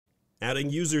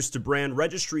Adding users to brand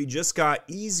registry just got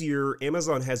easier.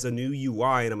 Amazon has a new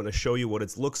UI, and I'm going to show you what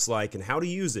it looks like and how to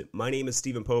use it. My name is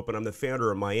Stephen Pope, and I'm the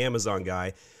founder of My Amazon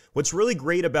Guy. What's really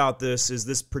great about this is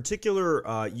this particular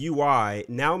UI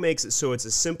now makes it so it's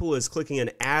as simple as clicking an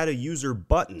Add a User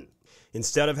button.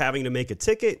 Instead of having to make a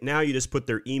ticket, now you just put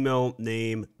their email,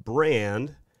 name,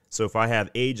 brand. So if I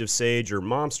have Age of Sage or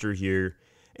Momster here,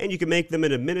 and you can make them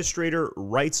an administrator,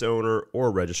 rights owner, or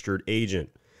registered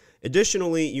agent.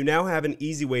 Additionally, you now have an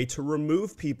easy way to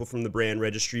remove people from the brand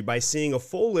registry by seeing a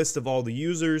full list of all the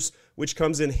users, which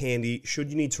comes in handy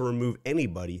should you need to remove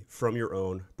anybody from your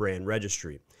own brand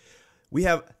registry. We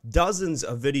have dozens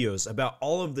of videos about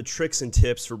all of the tricks and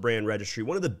tips for brand registry,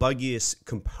 one of the buggiest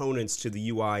components to the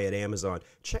UI at Amazon.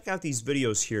 Check out these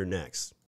videos here next.